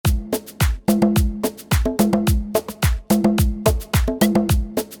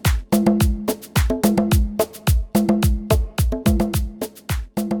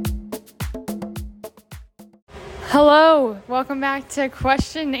back to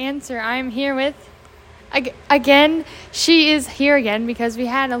question and answer. I'm here with, again, she is here again because I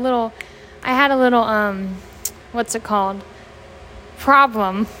had a little, what's it called?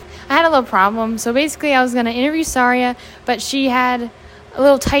 Problem. I had a little problem. So basically I was going to interview Saria, but she had a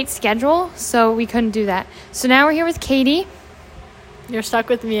little tight schedule, so we couldn't do that. So now we're here with Kadie. You're stuck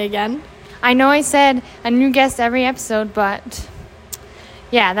with me again? I know I said a new guest every episode, but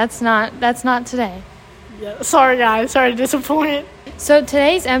yeah, that's not today. Yeah, sorry guys, sorry to disappoint. So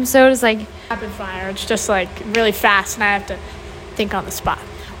today's episode is like rapid fire. It's just like really fast and I have to think on the spot.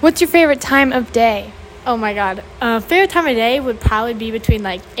 What's your favorite time of day? Oh my god. Favorite time of day would probably be between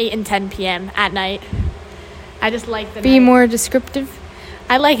like 8 and 10 p.m. at night. I just like the Be night. more descriptive.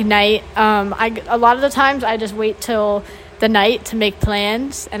 I like night. A lot of the times I just wait till the night to make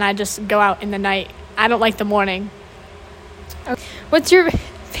plans and I just go out in the night. I don't like the morning. Okay. What's your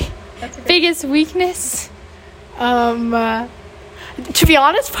biggest weakness? To be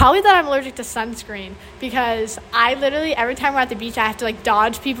honest, probably that I'm allergic to sunscreen because I literally, every time we're at the beach, I have to like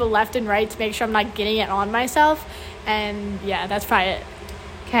dodge people left and right to make sure I'm not getting it on myself. And yeah, that's probably it.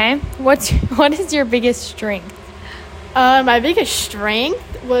 Okay. What is your biggest strength? My biggest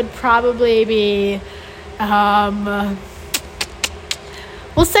strength would probably be,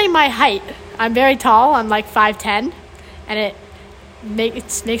 we'll say my height. I'm very tall. I'm like 5'10", and it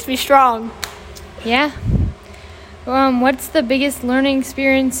makes me strong. Yeah. What's the biggest learning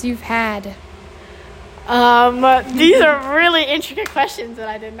experience you've had? These are really intricate questions that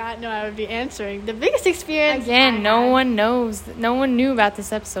I did not know I would be answering. The biggest experience. Again, no one knows. No one knew about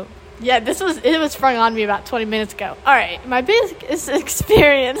this episode. Yeah, it was sprung on me about 20 minutes ago. All right, my biggest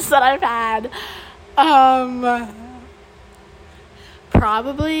experience that I've had,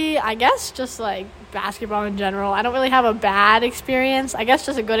 probably, I guess, just like basketball in general. I don't really have a bad experience. I guess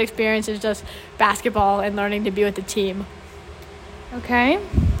just a good experience is just basketball and learning to be with the team. Okay.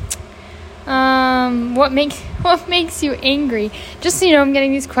 What makes you angry? Just so you know, I'm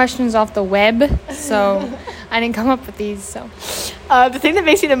getting these questions off the web, so I didn't come up with these. So, the thing that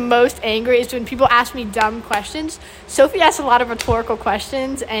makes me the most angry is when people ask me dumb questions. Sophie asks a lot of rhetorical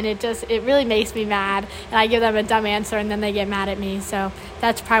questions, and it really makes me mad. And I give them a dumb answer, and then they get mad at me. So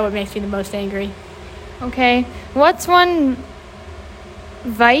that's probably what makes me the most angry. Okay. What's one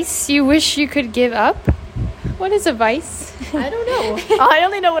vice you wish you could give up? What is a vice? I don't know. I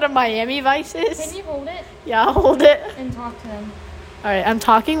only know what a Miami Vice is. Can you hold it? Yeah, I'll hold it. And talk to them. All right, I'm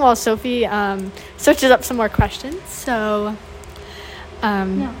talking while Sophie searches up some more questions. So,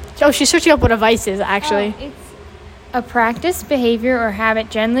 No. Oh, she's searching up what a vice is, actually. It's a practice, behavior, or habit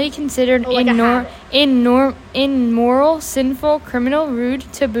generally considered like immoral, sinful, criminal, rude,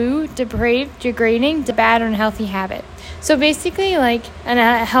 taboo, depraved, degrading, bad, or unhealthy habit. So basically, like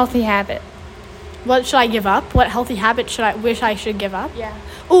a healthy habit. What should I give up? What healthy habit should I wish I should give up? Yeah.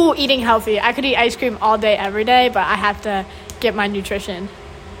 Ooh, eating healthy. I could eat ice cream all day, every day, but I have to get my nutrition.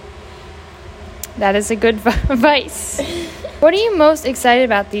 That is a good advice. What are you most excited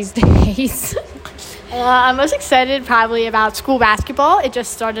about these days? I'm most excited probably about school basketball. It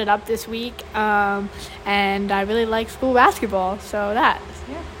just started up this week, and I really like school basketball, so that.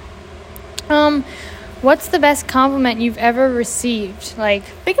 Yeah. What's the best compliment you've ever received? Like,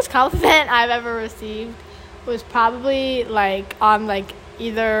 biggest compliment I've ever received was probably like on like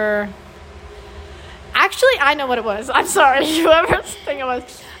either. Actually, I know what it was. I'm sorry, whoever's thing it was.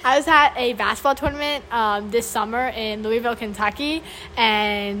 I was at a basketball tournament this summer in Louisville, Kentucky,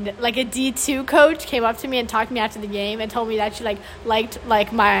 and like a D2 coach came up to me and talked to me after the game and told me that she liked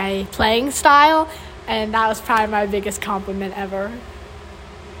like my playing style, and that was probably my biggest compliment ever.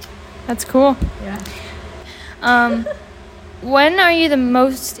 That's cool. Yeah. When are you the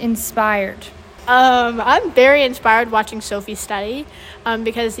most inspired? I'm very inspired watching Sophie study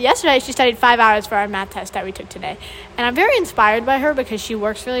because yesterday she studied 5 hours for our math test that we took today. And I'm very inspired by her because she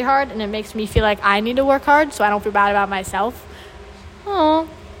works really hard and it makes me feel like I need to work hard so I don't feel bad about myself. Aww.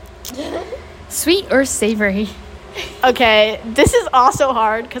 Sweet or savory? Okay, this is also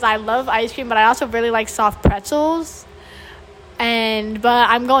hard because I love ice cream, but I also really like soft pretzels. But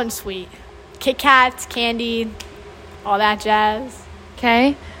I'm going sweet. Kit Kats, candy, all that jazz.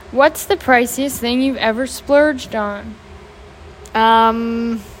 Okay. What's the priciest thing you've ever splurged on?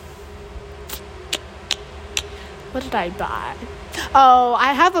 What did I buy? Oh,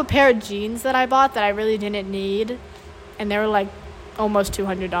 I have a pair of jeans that I bought that I really didn't need, and they were like almost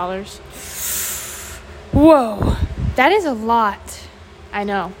 $200. Whoa, that is a lot. I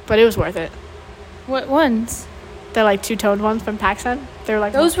know, but it was worth it. What ones? They're like two-toned ones from PacSun. They're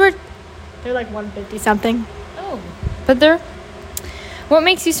like they're like $150 something. Oh, but they're. What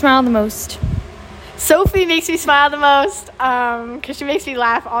makes you smile the most? Sophie makes me smile the most because she makes me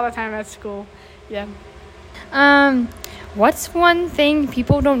laugh all the time at school. Yeah. What's one thing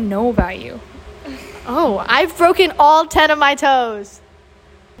people don't know about you? Oh, I've broken all 10 of my toes.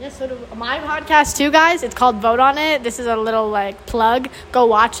 Yes, so my podcast too, guys. It's called Vote on It. This is a little like plug. Go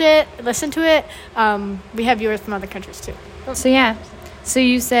watch it, listen to it. We have viewers from other countries too. So yeah. So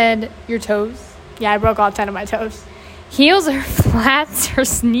you said your toes? Yeah, I broke all 10 of my toes. Heels or flats or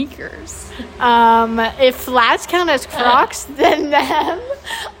sneakers? If flats count as Crocs, then them.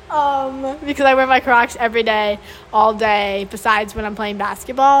 Because I wear my Crocs every day, all day, besides when I'm playing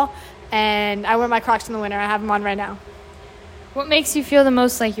basketball. And I wear my Crocs in the winter. I have them on right now. What makes you feel the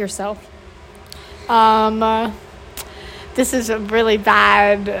most like yourself? This is a really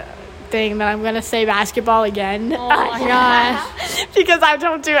bad thing that I'm going to say basketball again. Oh my gosh. Because I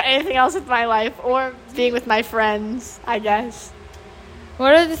don't do anything else with my life or being with my friends, I guess.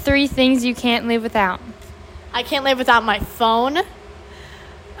 What are the 3 things you can't live without? I can't live without my phone.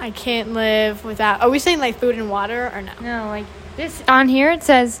 I can't live without... Are we saying like food and water or no? No, like this on here it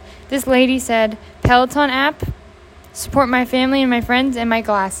says, this lady said, Peloton app, support my family and my friends, and my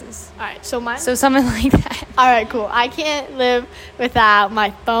glasses. All right, so mine... So something like that. All right, cool. I can't live without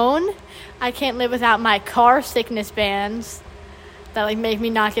my phone. I can't live without my car sickness bands that like make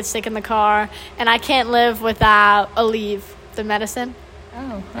me not get sick in the car. And I can't live without Aleve, the medicine.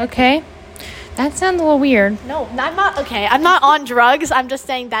 Oh, okay. That sounds a little weird. No, I'm not. Okay, I'm not on drugs. I'm just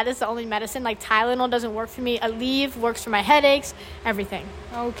saying that is the only medicine. Like Tylenol doesn't work for me. Aleve works for my headaches, everything.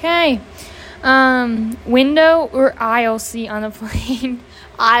 Okay. Window or aisle seat on a plane?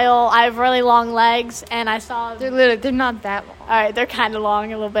 Aisle. I have really long legs, and I saw... They're not that long. All right, they're kind of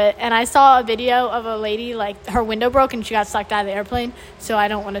long a little bit. And I saw a video of a lady, like, her window broke, and she got sucked out of the airplane. So I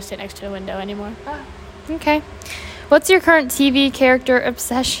don't want to sit next to a window anymore. Okay. What's your current TV character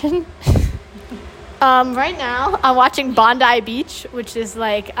obsession? Right now, I'm watching Bondi Beach, which is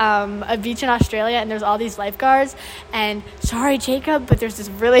like a beach in Australia, and there's all these lifeguards. And sorry, Jacob, but there's this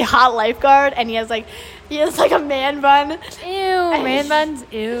really hot lifeguard, and he has like a man bun. Ew, man buns.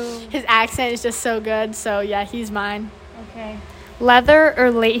 Ew. His accent is just so good. So yeah, he's mine. Okay. Leather or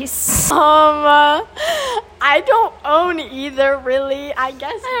lace? I don't own either, really. I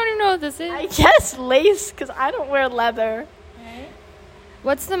guess I don't even know what this is. I guess lace, because I don't wear leather.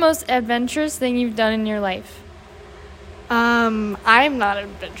 What's the most adventurous thing you've done in your life? I'm not an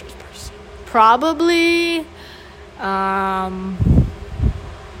adventurous person. Probably, I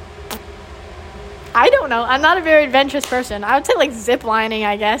don't know. I'm not a very adventurous person. I would say like zip lining,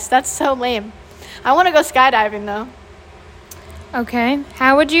 I guess. That's so lame. I want to go skydiving though. Okay.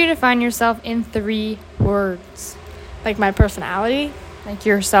 How would you define yourself in 3 words? Like my personality? Like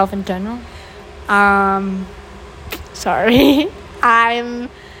yourself in general? Sorry. I'm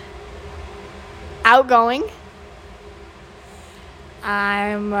outgoing.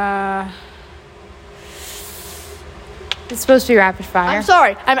 It's supposed to be rapid fire. I'm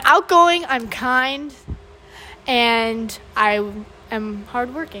sorry. I'm outgoing, I'm kind, and I am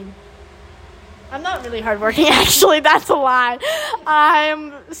hardworking. I'm not really hardworking, actually. That's a lie.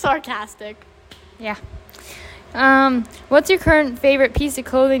 I'm sarcastic. Yeah. What's your current favorite piece of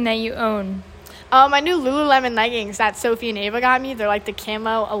clothing that you own? My new Lululemon leggings that Sophie and Ava got me. They're like the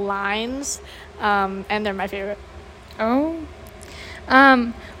camo Aligns, and they're my favorite. Oh.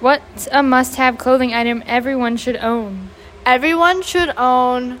 What's a must-have clothing item everyone should own? Everyone should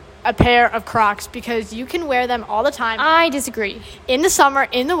own a pair of Crocs because you can wear them all the time. I disagree. In the summer,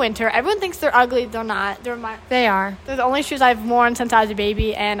 in the winter. Everyone thinks they're ugly. They're not. They are. They're the only shoes I've worn since I was a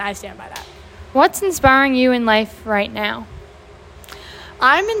baby, and I stand by that. What's inspiring you in life right now?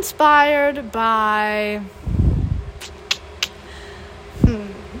 I'm inspired by...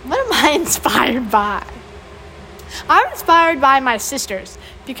 What am I inspired by? I'm inspired by my sisters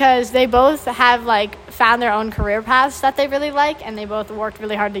because they both have, like, found their own career paths that they really like, and they both worked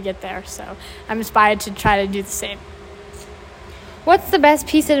really hard to get there. So I'm inspired to try to do the same. What's the best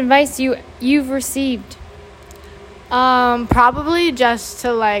piece of advice you've received? Probably just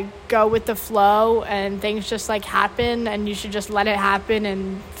to like go with the flow and things just like happen and you should just let it happen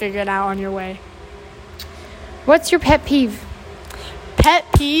and figure it out on your way. What's your pet peeve? Pet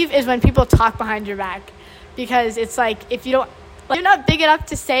peeve is when people talk behind your back because it's like if you don't, like, you're not big enough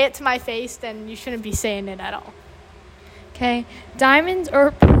to say it to my face, then you shouldn't be saying it at all. Okay. Diamonds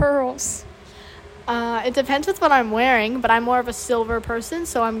or pearls? It depends with what I'm wearing, but I'm more of a silver person,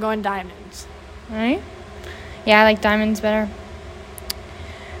 so I'm going diamonds. All right. Yeah, I like diamonds better.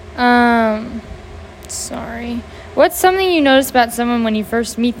 Sorry. What's something you notice about someone when you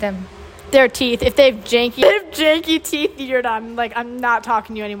first meet them? Their teeth. If they have janky teeth, you're done. Like, I'm not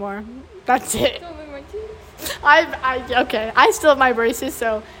talking to you anymore. That's it. Don't look at my Okay. I still have my braces,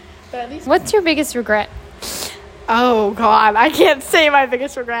 so. But at least. What's your biggest regret? Oh God, I can't say my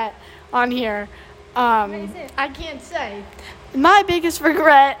biggest regret on here. I can't say. My biggest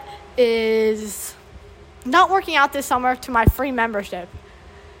regret is not working out this summer to my free membership,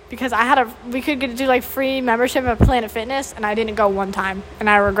 because we could do like free membership at Planet Fitness, and I didn't go one time, and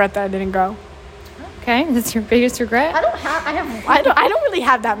I regret that I didn't go. Okay, that's your biggest regret? I don't really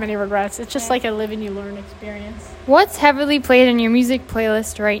have that many regrets. It's just like a live and you learn experience. What's heavily played in your music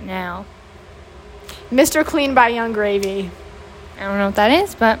playlist right now? Mr. Clean by Young Gravy. I don't know what that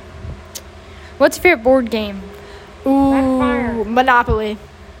is, but what's your favorite board game? Ooh, Monopoly.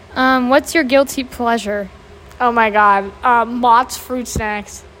 What's your guilty pleasure? Oh my God, Mott's fruit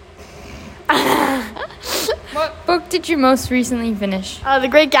snacks. What book did you most recently finish? The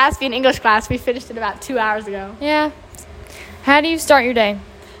Great Gatsby in English class. We finished it about 2 hours ago. Yeah. How do you start your day?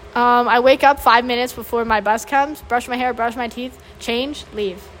 I wake up 5 minutes before my bus comes, brush my hair, brush my teeth, change,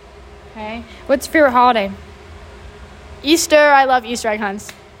 leave. Okay. What's your favorite holiday? Easter. I love Easter egg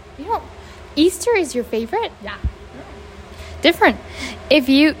hunts. Easter is your favorite? Yeah. Different.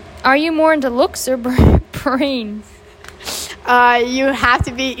 Are you more into looks or brains? You have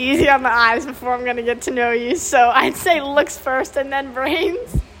to be easy on the eyes before I'm going to get to know you. So I'd say looks first and then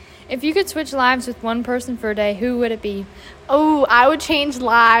brains. If you could switch lives with one person for a day, who would it be? Oh, I would change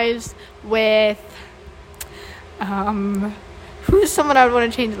lives with, who's someone I would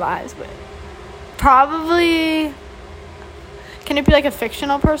want to change lives with? Probably, can it be like a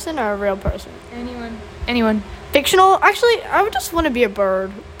fictional person or a real person? Anyone. Fictional? Actually, I would just want to be a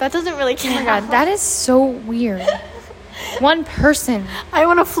bird. That doesn't really count. Oh my God, that is so weird. One person. I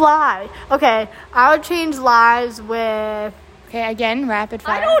want to fly. Okay, I would change lives with... Okay, again, rapid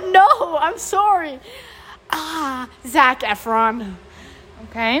fire. I don't know. I'm sorry. Zac Efron.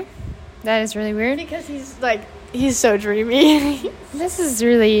 Okay, that is really weird. Because he's so dreamy. This is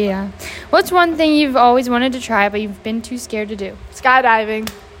really, What's one thing you've always wanted to try, but you've been too scared to do?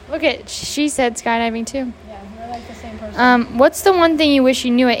 Skydiving. Look at, she said skydiving too. Yeah, we're like the same person. What's the one thing you wish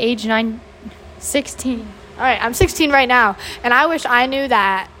you knew at age 16? All right, I'm 16 right now, and I wish I knew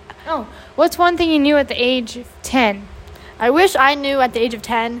that. Oh, what's one thing you knew at the age of 10? I wish I knew at the age of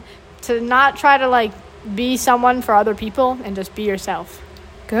 10 to not try to, be someone for other people and just be yourself.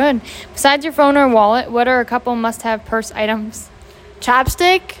 Good. Besides your phone or wallet, what are a couple must-have purse items?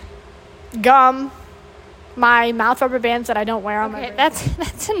 Chapstick, gum, my mouth rubber bands that I don't wear on my brain.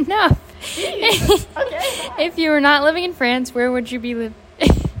 That's enough. Okay. If you were not living in France, where would you be living?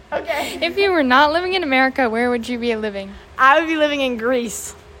 Okay. If you were not living in America, where would you be living? I would be living in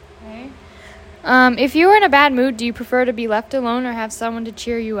Greece. Okay. If you were in a bad mood, do you prefer to be left alone or have someone to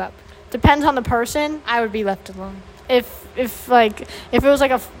cheer you up? Depends on the person. I would be left alone. If it was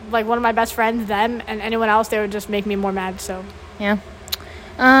like one of my best friends, them, and anyone else, they would just make me more mad. So yeah.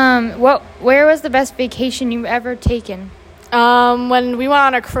 Where was the best vacation you've ever taken? When we went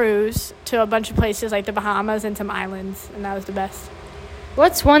on a cruise to a bunch of places like the Bahamas and some islands, and that was the best.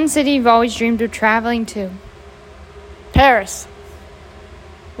 What's one city you've always dreamed of traveling to? Paris.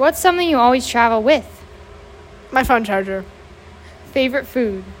 What's something you always travel with? My phone charger. Favorite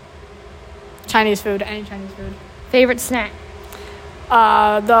food? Chinese food. Any Chinese food. Favorite snack?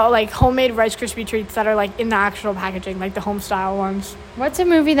 The homemade Rice Krispie treats that are in the actual packaging, like the home style ones. What's a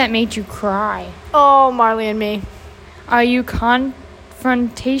movie that made you cry? Oh, Marley and Me. Are you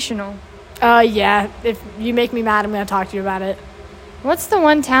confrontational? Yeah. If you make me mad, I'm gonna talk to you about it. What's the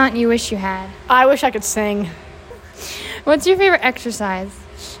one talent you wish you had? I wish I could sing. What's your favorite exercise?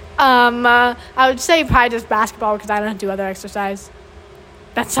 I would say probably just basketball because I don't do other exercise.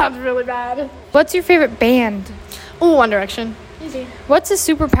 That sounds really bad. What's your favorite band? Ooh, One Direction. Easy. What's a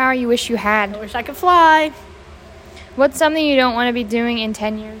superpower you wish you had? I wish I could fly. What's something you don't want to be doing in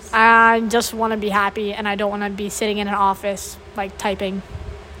 10 years? I just want to be happy, and I don't want to be sitting in an office, typing.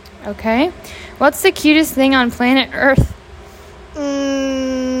 Okay. What's the cutest thing on planet Earth?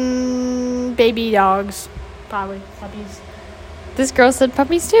 Baby dogs. Probably. Puppies. This girl said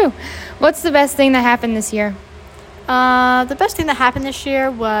puppies too. What's the best thing that happened this year? The best thing that happened this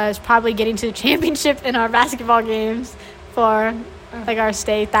year was probably getting to the championship in our basketball games for our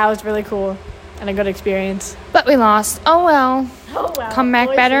state. That was really cool and a good experience. But we lost. Oh well. Come back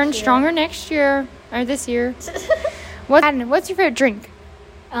Always better and this year. stronger next year. Or this year. What's your favorite drink?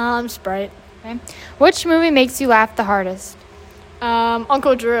 Sprite. Okay. Which movie makes you laugh the hardest?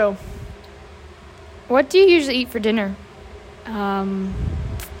 Uncle Drew. What do you usually eat for dinner? Some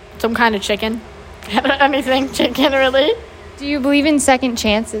kind of chicken. Anything chicken, really. Do you believe in second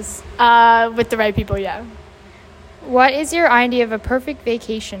chances? With the right people, yeah. What is your idea of a perfect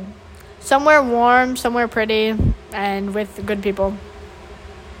vacation? Somewhere warm, somewhere pretty, and with good people.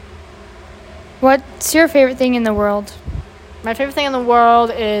 What's your favorite thing in the world? My favorite thing in the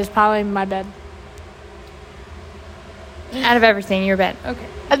world is probably my bed. Out of everything, your bed. Okay.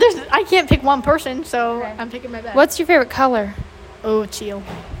 I can't pick one person, so Okay. I'm picking my bed. What's your favorite color? Oh, teal.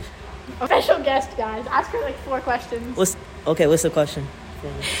 Special guest, guys. Ask her like 4 questions. What's the question?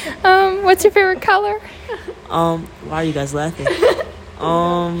 What's your favorite color? Why are you guys laughing?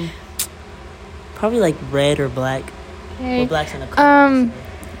 Probably like red or black. Okay. Well, black's in a color.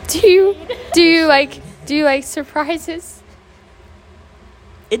 Do you like surprises?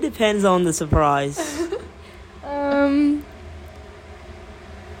 It depends on the surprise.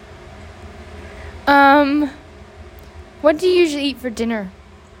 What do you usually eat for dinner?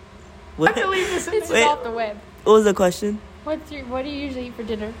 What, This is Wait. off the web. what was the question? What do you usually eat for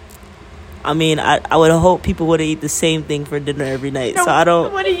dinner? I mean, I would hope people would eat the same thing for dinner every night. So I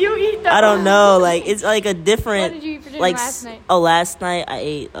don't. What do you eat? I don't know. Like it's like a different. What did you eat for dinner like last night? last night I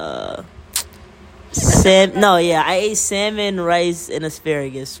ate I ate salmon, rice, and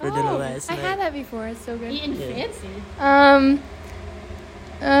asparagus for dinner last I night. had that before. It's so good. Eating Yeah. fancy.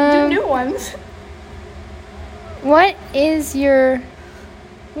 Do Um, new ones. what is your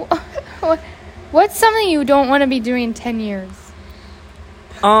what's something you don't want to be doing in 10 years?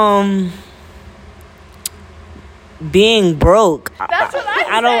 Being broke. That's what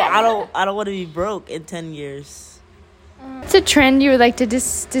I I don't want to be broke in 10 years. What's a trend you would like to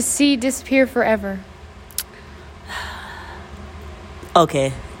see disappear forever?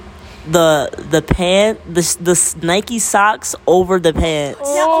 Okay. The Nike socks over the pants.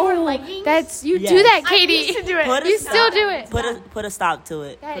 or leggings? That's you Yes. do that, I used Katie. to do it. Put a You stop- still do it. Put a stop to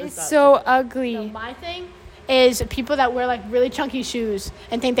it. That Put a is stop so to it. ugly. My thing is people that wear like really chunky shoes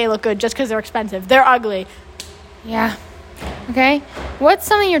and think they look good just because they're expensive. They're ugly. Yeah. Okay. What's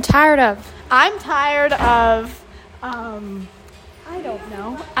something you're tired of? I'm tired of, I don't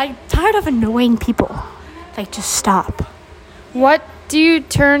know. I'm tired of annoying people. Like, just stop. What do you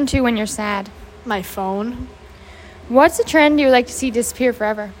turn to when you're sad? My phone. What's a trend you would like to see disappear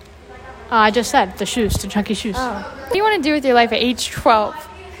forever? I just said the shoes, the chunky shoes. What do you want to do with your life at age 12?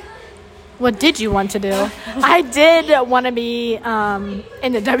 What did you want to do? I did want to be in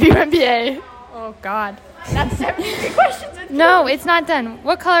the WNBA. Oh, God. That's 73 questions. No, it's not done.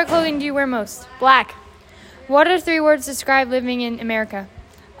 What color clothing do you wear most? Black. What are 3 words to describe living in America?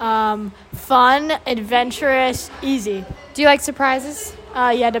 Fun, adventurous, easy. Do you like surprises?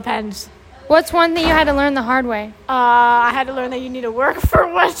 Yeah, depends. What's one thing you had to learn the hard way? I had to learn that you need to work for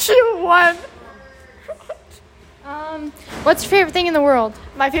what you want. What's your favorite thing in the world?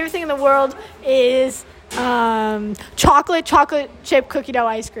 My favorite thing in the world is chocolate chip cookie dough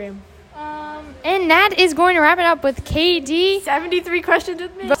ice cream. And that is going to wrap it up with KD. 73 questions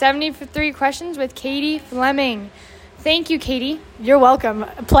with me. 73 questions with Kadie Fleming. Thank you, Katie. You're welcome.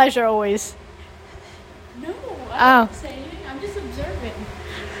 A pleasure always. No, Oh. I'm just observing.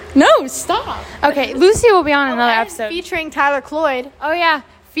 No, stop. Okay, Lucy will be on another episode. Featuring Tyler Cloyd. Oh, yeah,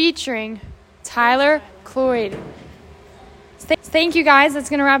 featuring Tyler Cloyd. Thank you, guys.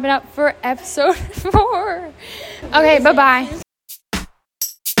 That's going to wrap it up for episode 4. Okay, bye-bye.